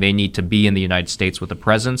thinking they need to be in the United States with a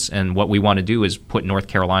presence, and what we want to do is put North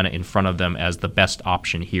Carolina in front of them as the best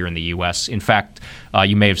option here in the U.S. In fact,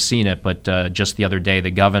 you may have seen it, but just the other day, the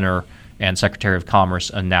governor and Secretary of Commerce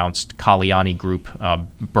announced Kalyani Group,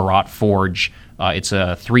 Bharat Forge. It's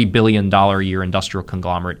a $3 billion a year industrial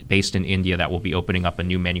conglomerate based in India that will be opening up a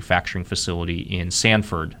new manufacturing facility in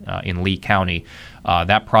Sanford in Lee County.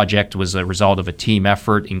 That project was a result of a team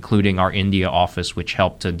effort, including our India office, which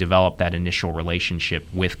helped to develop that initial relationship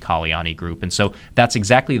with Kalyani Group. And so that's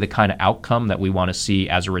exactly the kind of outcome that we want to see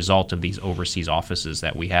as a result of these overseas offices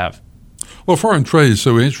that we have. Well, foreign trade is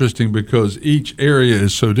so interesting because each area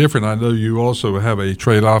is so different. I know you also have a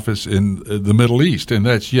trade office in the Middle East, and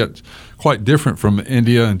that's yet quite different from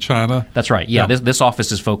India and China. That's right. Yeah. This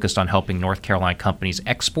office is focused on helping North Carolina companies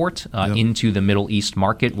export into the Middle East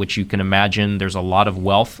market, which you can imagine there's a lot of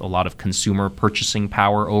wealth, a lot of consumer purchasing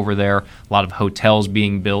power over there, a lot of hotels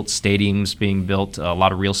being built, stadiums being built, a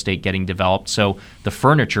lot of real estate getting developed. So the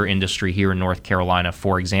furniture industry here in North Carolina,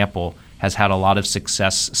 for example, has had a lot of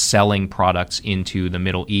success selling products into the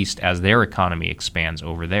Middle East as their economy expands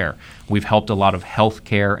over there. We've helped a lot of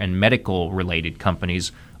healthcare and medical-related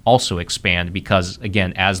companies also expand because,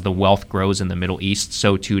 again, as the wealth grows in the Middle East,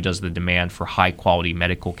 so too does the demand for high-quality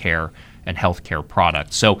medical care and healthcare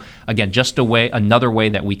products. So again, just another way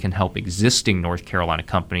that we can help existing North Carolina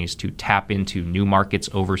companies to tap into new markets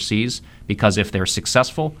overseas, because if they're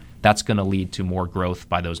successful, that's going to lead to more growth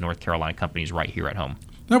by those North Carolina companies right here at home.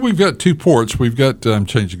 Now we've got two ports. We've got, I'm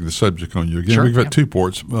changing the subject on you again. Sure, we've got two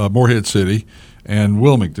ports, Morehead City and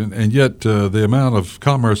Wilmington, and yet the amount of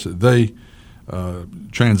commerce that they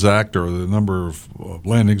transact, or the number of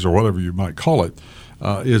landings, or whatever you might call it,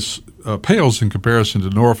 pales in comparison to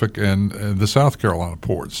Norfolk and the South Carolina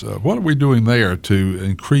ports. What are we doing there to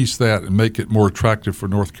increase that and make it more attractive for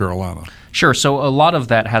North Carolina? Sure. So a lot of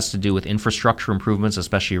that has to do with infrastructure improvements,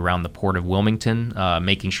 especially around the Port of Wilmington,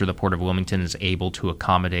 making sure the Port of Wilmington is able to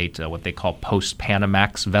accommodate what they call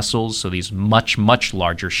post-Panamax vessels, so these much, much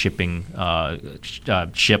larger shipping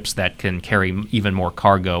ships that can carry even more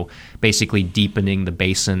cargo, basically deepening the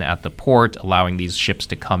basin at the port, allowing these ships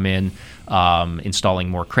to come in, installing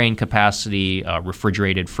more crane capacity,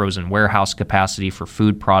 refrigerated frozen warehouse capacity for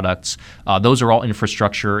food products. Those are all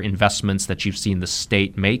infrastructure investments that you've seen the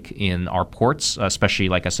state make in our ports, especially,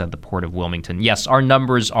 like I said, the Port of Wilmington. Yes, our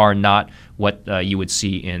numbers are not what you would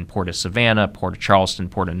see in Port of Savannah, Port of Charleston,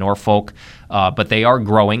 Port of Norfolk, but they are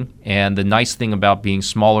growing. And the nice thing about being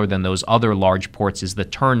smaller than those other large ports is the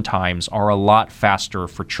turn times are a lot faster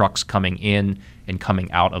for trucks coming in and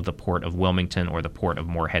coming out of the Port of Wilmington or the Port of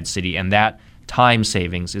Morehead City. And that time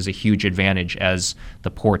savings is a huge advantage as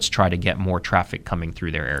the ports try to get more traffic coming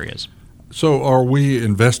through their areas. So are we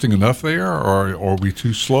investing enough there, or are we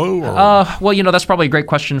too slow? Well, that's probably a great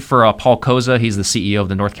question for Paul Koza. He's the CEO of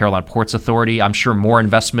the North Carolina Ports Authority. I'm sure more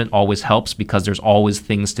investment always helps because there's always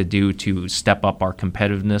things to do to step up our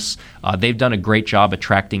competitiveness. They've done a great job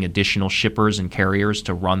attracting additional shippers and carriers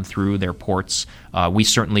to run through their ports. We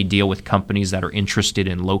certainly deal with companies that are interested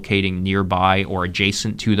in locating nearby or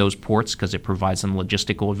adjacent to those ports because it provides them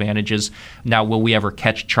logistical advantages. Now, will we ever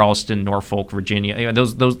catch Charleston, Norfolk, Virginia?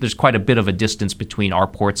 There's quite a bit of a distance between our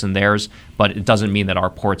ports and theirs, but it doesn't mean that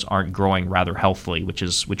our ports aren't growing rather healthily, which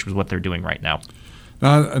is what they're doing right now.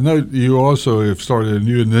 Now, I know you also have started a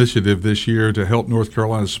new initiative this year to help North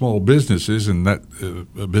Carolina's small businesses, and that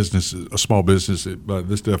a small business, by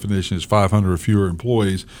this definition, is 500 or fewer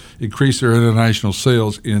employees, increase their international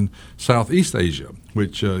sales in Southeast Asia,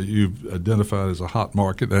 which you've identified as a hot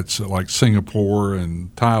market. That's like Singapore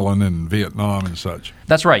and Thailand and Vietnam and such.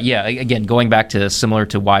 That's right. Yeah. Again, going back to similar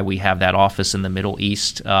to why we have that office in the Middle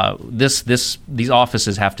East, these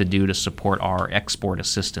offices have to do to support our export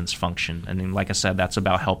assistance function. And then, like I said, that's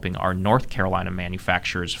about helping our North Carolina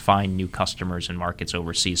manufacturers find new customers and markets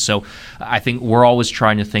overseas. So I think we're always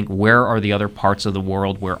trying to think, where are the other parts of the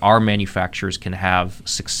world where our manufacturers can have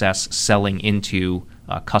success selling into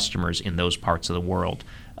customers in those parts of the world.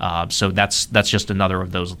 So that's just another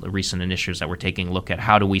of those recent initiatives that we're taking a look at.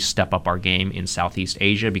 How do we step up our game in Southeast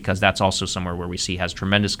Asia? Because that's also somewhere where we see has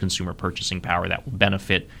tremendous consumer purchasing power that will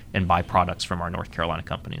benefit and buy products from our North Carolina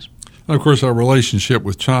companies. And of course, our relationship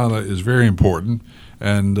with China is very important.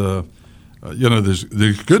 And, there's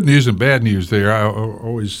good news and bad news there. I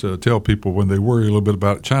always tell people when they worry a little bit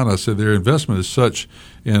about China, I said their investment is such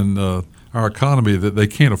in our economy that they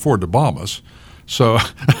can't afford to bomb us. So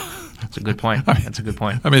that's a good point. That's a good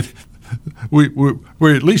point. I mean, we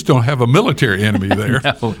at least don't have a military enemy there.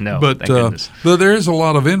 No. But there is a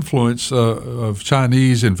lot of influence of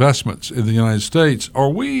Chinese investments in the United States. Are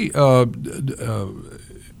we, by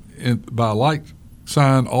like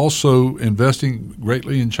sign, also investing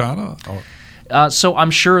greatly in China? So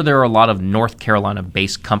I'm sure there are a lot of North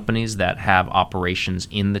Carolina-based companies that have operations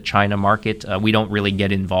in the China market. We don't really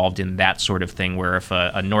get involved in that sort of thing where if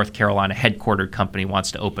a North Carolina headquartered company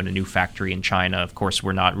wants to open a new factory in China, of course,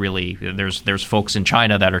 we're not really – there's folks in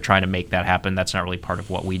China that are trying to make that happen. That's not really part of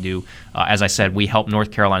what we do. As I said, we help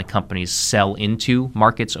North Carolina companies sell into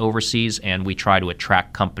markets overseas, and we try to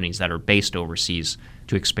attract companies that are based overseas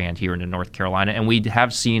to expand here into North Carolina. And we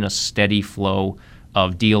have seen a steady flow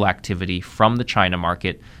of deal activity from the China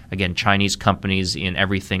market. Again, Chinese companies in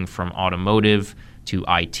everything from automotive to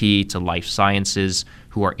IT to life sciences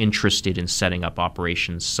who are interested in setting up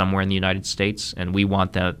operations somewhere in the United States, and we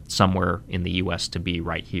want that somewhere in the U.S. to be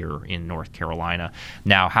right here in North Carolina.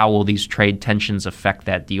 Now, how will these trade tensions affect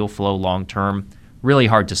that deal flow long term? Really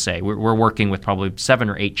hard to say. We're working with probably 7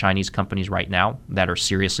 or 8 Chinese companies right now that are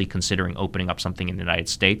seriously considering opening up something in the United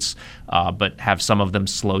States, but have some of them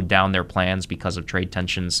slowed down their plans because of trade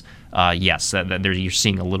tensions. Yes, you're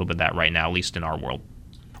seeing a little bit of that right now, at least in our world.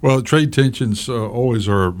 Well, trade tensions always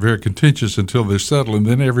are very contentious until they're settled, and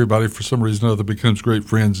then everybody, for some reason or other, becomes great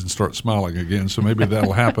friends and starts smiling again. So maybe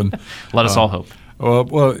that'll happen. Let us all hope.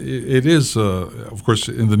 Well, it is, of course,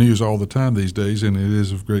 in the news all the time these days, and it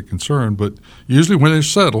is of great concern. But usually when they're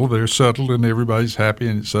settled, and everybody's happy,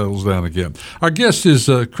 and it settles down again. Our guest is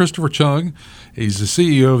Christopher Chung. He's the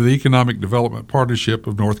CEO of the Economic Development Partnership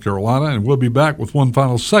of North Carolina, and we'll be back with one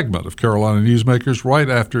final segment of Carolina Newsmakers right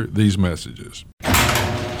after these messages.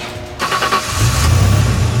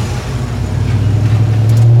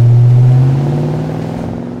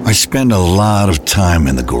 I spend a lot of time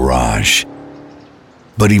in the garage,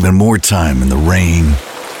 but even more time in the rain,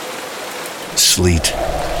 sleet,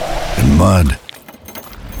 and mud.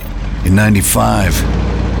 In 95,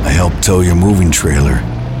 I helped tow your moving trailer.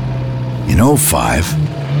 In 05,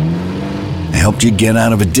 I helped you get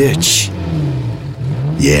out of a ditch.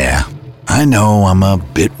 Yeah, I know I'm a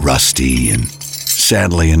bit rusty, and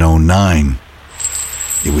sadly in 09,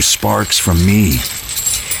 it was sparks from me,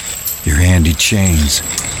 your handy chains,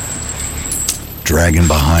 dragging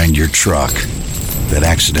behind your truck that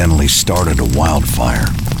accidentally started a wildfire.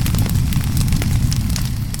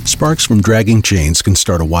 Sparks from dragging chains can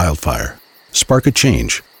start a wildfire. Spark a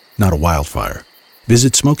change, not a wildfire.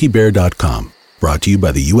 Visit SmokeyBear.com. Brought to you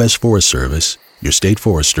by the U.S. Forest Service, your state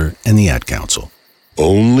forester, and the Ad Council.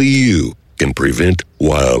 Only you can prevent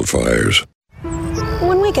wildfires.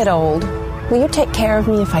 When we get old, will you take care of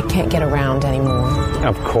me if I can't get around anymore?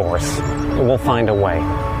 Of course. We'll find a way.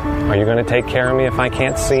 Are you going to take care of me if I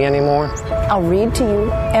can't see anymore? I'll read to you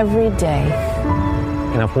every day.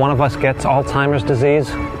 And if one of us gets Alzheimer's disease,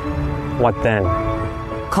 what then?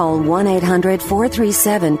 Call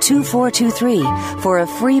 1-800-437-2423 for a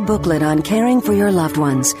free booklet on caring for your loved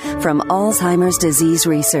ones from Alzheimer's Disease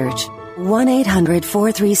Research.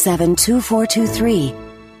 1-800-437-2423.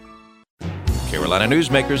 Carolina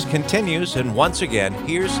Newsmakers continues, and once again,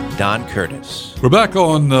 here's Don Curtis. We're back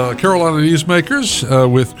on Carolina Newsmakers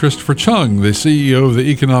with Christopher Chung, the CEO of the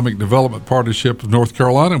Economic Development Partnership of North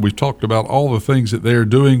Carolina. We've talked about all the things that they are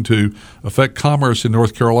doing to affect commerce in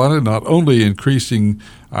North Carolina, not only increasing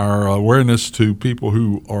our awareness to people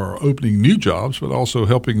who are opening new jobs, but also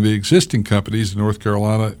helping the existing companies in North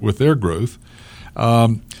Carolina with their growth.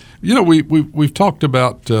 We've talked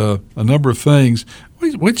about a number of things.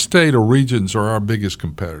 Which state or regions are our biggest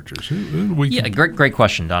competitors? Great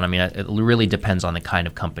question, Don. I mean, it really depends on the kind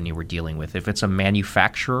of company we're dealing with. If it's a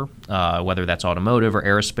manufacturer, whether that's automotive or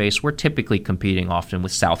aerospace, we're typically competing often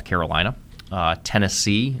with South Carolina.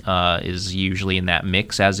 Tennessee is usually in that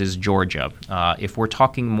mix, as is Georgia. If we're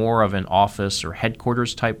talking more of an office or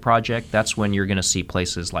headquarters type project, that's when you're going to see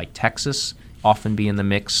places like Texas often be in the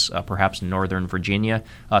mix, perhaps Northern Virginia,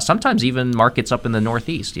 sometimes even markets up in the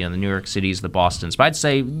Northeast, the New York Cities, the Bostons. But I'd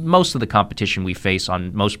say most of the competition we face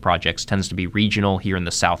on most projects tends to be regional here in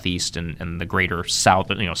the Southeast and the greater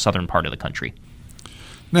southern part of the country.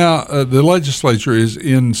 Now, the legislature is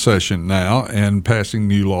in session now and passing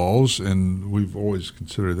new laws, and we've always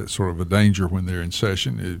considered that sort of a danger when they're in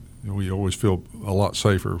session. We always feel a lot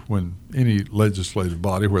safer when any legislative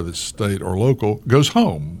body, whether it's state or local, goes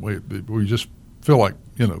home. We just feel like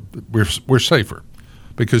we're safer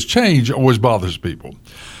because change always bothers people.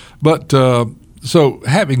 But so,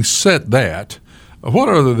 having said that, what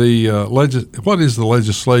is the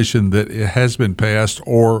legislation that has been passed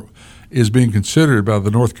or is being considered by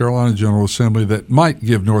the North Carolina General Assembly that might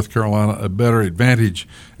give North Carolina a better advantage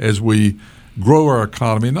as we grow our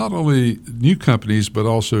economy, not only new companies but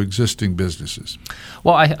also existing businesses?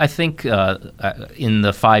 Well, I think in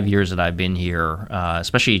the 5 years that I've been here,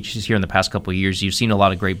 especially just here in the past couple of years, you've seen a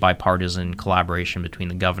lot of great bipartisan collaboration between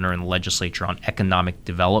the governor and the legislature on economic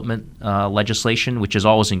development legislation, which is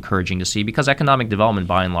always encouraging to see because economic development,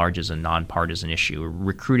 by and large, is a nonpartisan issue.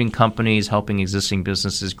 Recruiting companies, helping existing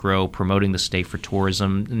businesses grow, promoting the state for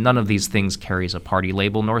tourism, none of these things carries a party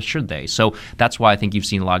label, nor should they. So that's why I think you've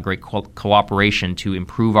seen a lot of great cooperation to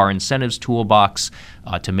improve our incentives toolbox,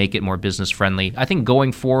 to make it more business friendly. I think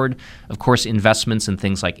going forward, of course, investments in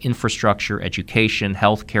things like infrastructure, education,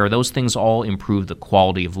 healthcare, those things all improve the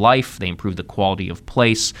quality of life. They improve the quality of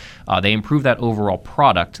place. They improve that overall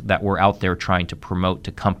product that we're out there trying to promote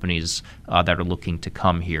to companies that are looking to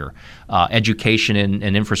come here. Education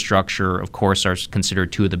and infrastructure, of course, are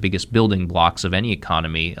considered two of the biggest building blocks of any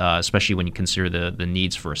economy, especially when you consider the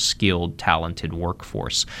needs for a skilled, talented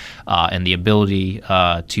workforce. And the ability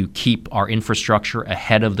to keep our infrastructure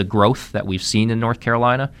ahead of the growth that we've seen in North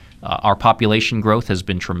Carolina, Our population growth has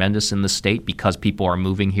been tremendous in the state because people are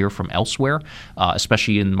moving here from elsewhere,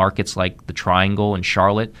 especially in markets like the Triangle and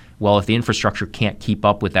Charlotte. Well, if the infrastructure can't keep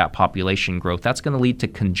up with that population growth, that's going to lead to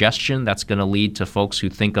congestion. That's going to lead to folks who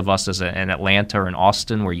think of us as an Atlanta or an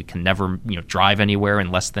Austin where you can never drive anywhere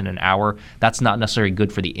in less than an hour. That's not necessarily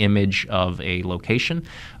good for the image of a location.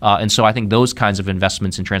 And so I think those kinds of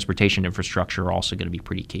investments in transportation infrastructure are also going to be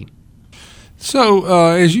pretty key.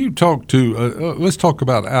 So as you talk to, let's talk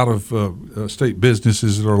about out-of-state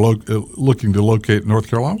businesses that are looking to locate in North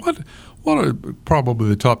Carolina. What are probably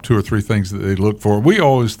the top 2 or 3 things that they look for? We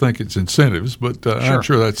always think it's incentives, but I'm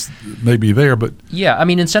sure that's maybe there. But yeah, I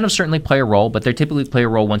mean, incentives certainly play a role, but they typically play a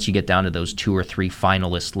role once you get down to those 2 or 3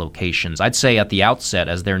 finalist locations. I'd say at the outset,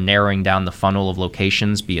 as they're narrowing down the funnel of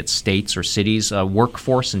locations, be it states or cities,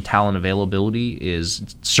 workforce and talent availability is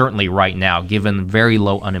certainly right now, given very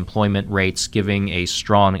low unemployment rates, giving a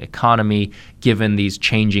strong economy, given these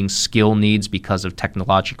changing skill needs because of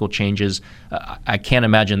technological changes. I can't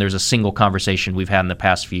imagine there's a single conversation we've had in the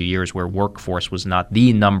past few years where workforce was not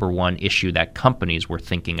the number one issue that companies were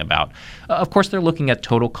thinking about. Of course, they're looking at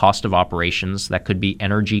total cost of operations. That could be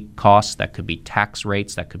energy costs, that could be tax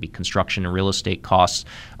rates, that could be construction and real estate costs.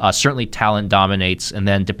 Certainly talent dominates, and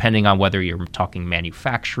then depending on whether you're talking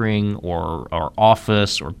manufacturing or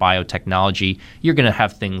office or biotechnology, you're going to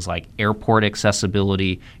have things like airport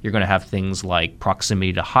accessibility, you're going to have things like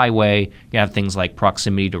proximity to highway, you have things like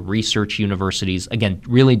proximity to research universities. Again,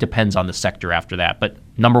 really depends on the sector after that. But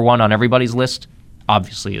number one on everybody's list,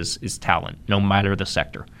 obviously, is talent, no matter the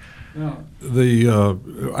sector. The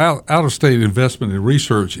out-of-state investment in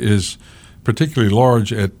research is particularly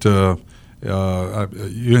large at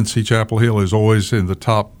UNC Chapel Hill is always in the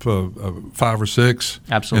top 5 or 6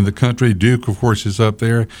 in the country. Duke, of course, is up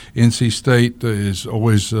there. NC State is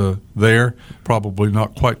always there, probably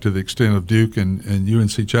not quite to the extent of Duke and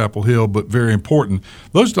UNC Chapel Hill, but very important.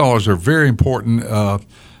 Those dollars are very important.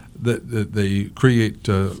 That they create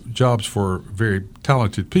jobs for very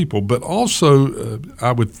talented people, but also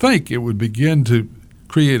I would think it would begin to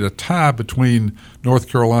create a tie between North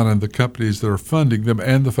Carolina and the companies that are funding them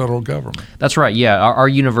and the federal government. That's right, yeah. Our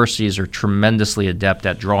universities are tremendously adept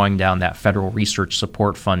at drawing down that federal research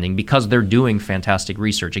support funding because they're doing fantastic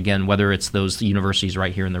research. Again, whether it's those universities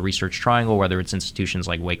right here in the Research Triangle, whether it's institutions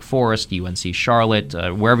like Wake Forest, UNC Charlotte,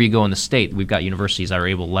 wherever you go in the state, we've got universities that are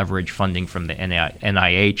able to leverage funding from the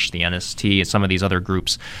NIH, the NST, and some of these other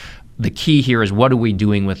groups. The key here is what are we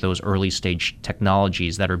doing with those early stage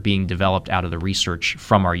technologies that are being developed out of the research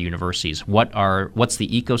from our universities? What's the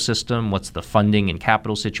ecosystem? What's the funding and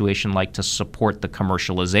capital situation like to support the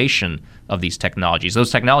commercialization of these technologies? Those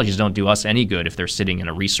technologies don't do us any good if they're sitting in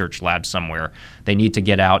a research lab somewhere. They need to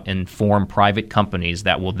get out and form private companies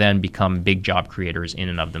that will then become big job creators in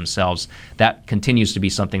and of themselves. That continues to be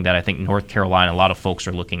something that I think North Carolina, a lot of folks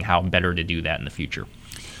are looking how better to do that in the future.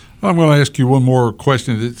 I'm going to ask you one more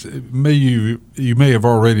question. You may have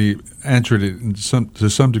already answered it to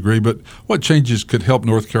some degree, but what changes could help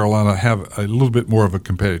North Carolina have a little bit more of a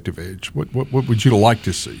competitive edge? What would you like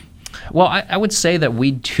to see? Well, I would say that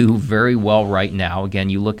we do very well right now. Again,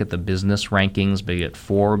 you look at the business rankings, be it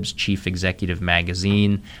Forbes, Chief Executive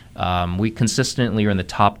Magazine. We consistently are in the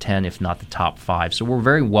top 10, if not the top 5. So we're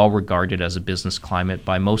very well regarded as a business climate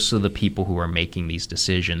by most of the people who are making these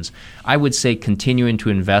decisions. I would say continuing to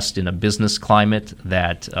invest in a business climate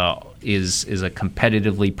that is a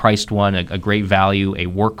competitively priced one, a great value, a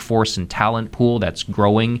workforce and talent pool that's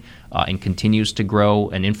growing and continues to grow,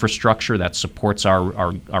 an infrastructure that supports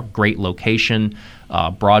our great location,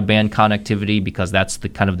 broadband connectivity because that's the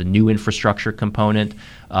kind of the new infrastructure component,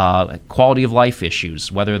 quality of life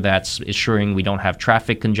issues, whether that's ensuring we don't have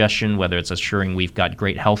traffic congestion, whether it's ensuring we've got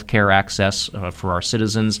great health care access for our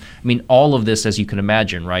citizens. I mean, all of this, as you can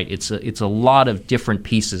imagine, right, it's a lot of different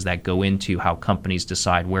pieces that go into how companies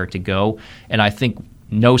decide where to go. And I think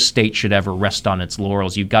no state should ever rest on its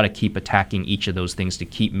laurels. You've got to keep attacking each of those things to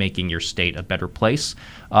keep making your state a better place.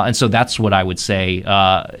 And so that's what I would say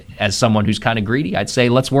as someone who's kind of greedy. I'd say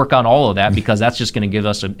let's work on all of that because that's just going to give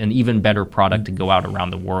us an even better product to go out around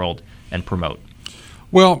the world and promote.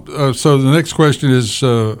 Well, so the next question is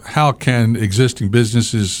how can existing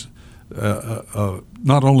businesses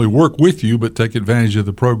not only work with you but take advantage of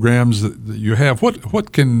the programs that you have?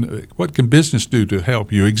 What can business do to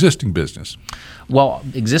help you, existing business? Well,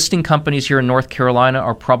 existing companies here in North Carolina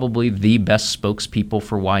are probably the best spokespeople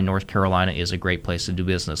for why North Carolina is a great place to do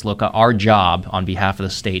business. Look, our job on behalf of the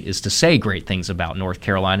state is to say great things about North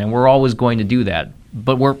Carolina, and we're always going to do that.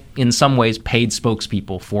 but we're in some ways paid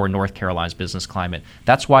spokespeople for North Carolina's business climate.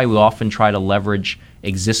 That's why we often try to leverage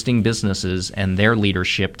existing businesses and their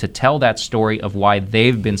leadership to tell that story of why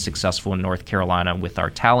they've been successful in North Carolina with our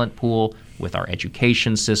talent pool, with our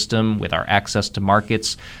education system, with our access to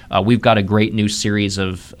markets. We've got a great new series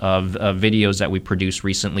of videos that we produced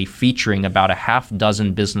recently featuring about a half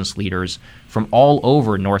dozen business leaders from all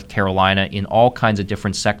over North Carolina in all kinds of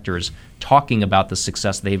different sectors, talking about the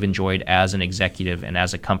success they've enjoyed as an executive and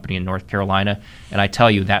as a company in North Carolina. And I tell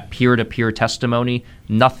you, that peer-to-peer testimony,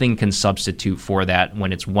 nothing can substitute for that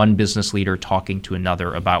when it's one business leader talking to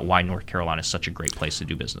another about why North Carolina is such a great place to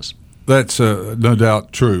do business. That's no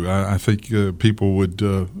doubt true. I think people would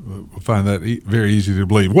find that very easy to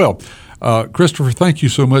believe. Well, Christopher, thank you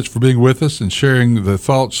so much for being with us and sharing the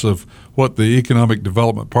thoughts of what the Economic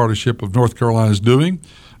Development Partnership of North Carolina is doing.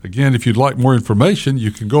 Again, if you'd like more information, you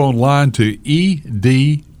can go online to edpnc.com,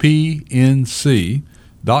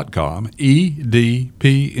 edpnc.com,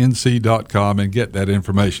 and get that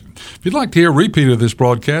information. If you'd like to hear a repeat of this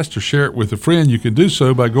broadcast or share it with a friend, you can do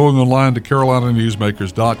so by going online to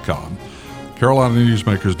carolinanewsmakers.com,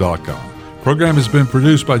 carolinanewsmakers.com. The program has been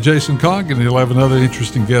produced by Jason Cog, and he'll have another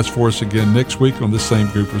interesting guest for us again next week on this same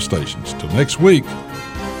group of stations. Till next week,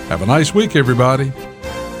 have a nice week, everybody.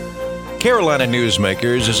 Carolina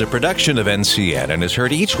Newsmakers is a production of NCN and is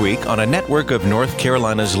heard each week on a network of North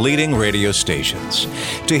Carolina's leading radio stations.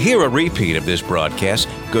 To hear a repeat of this broadcast,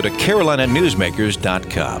 go to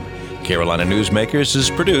carolinanewsmakers.com. Carolina Newsmakers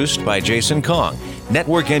is produced by Jason Kong.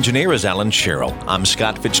 Network engineer is Alan Sherrill. I'm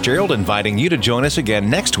Scott Fitzgerald, inviting you to join us again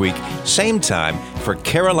next week, same time, for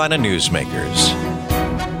Carolina Newsmakers.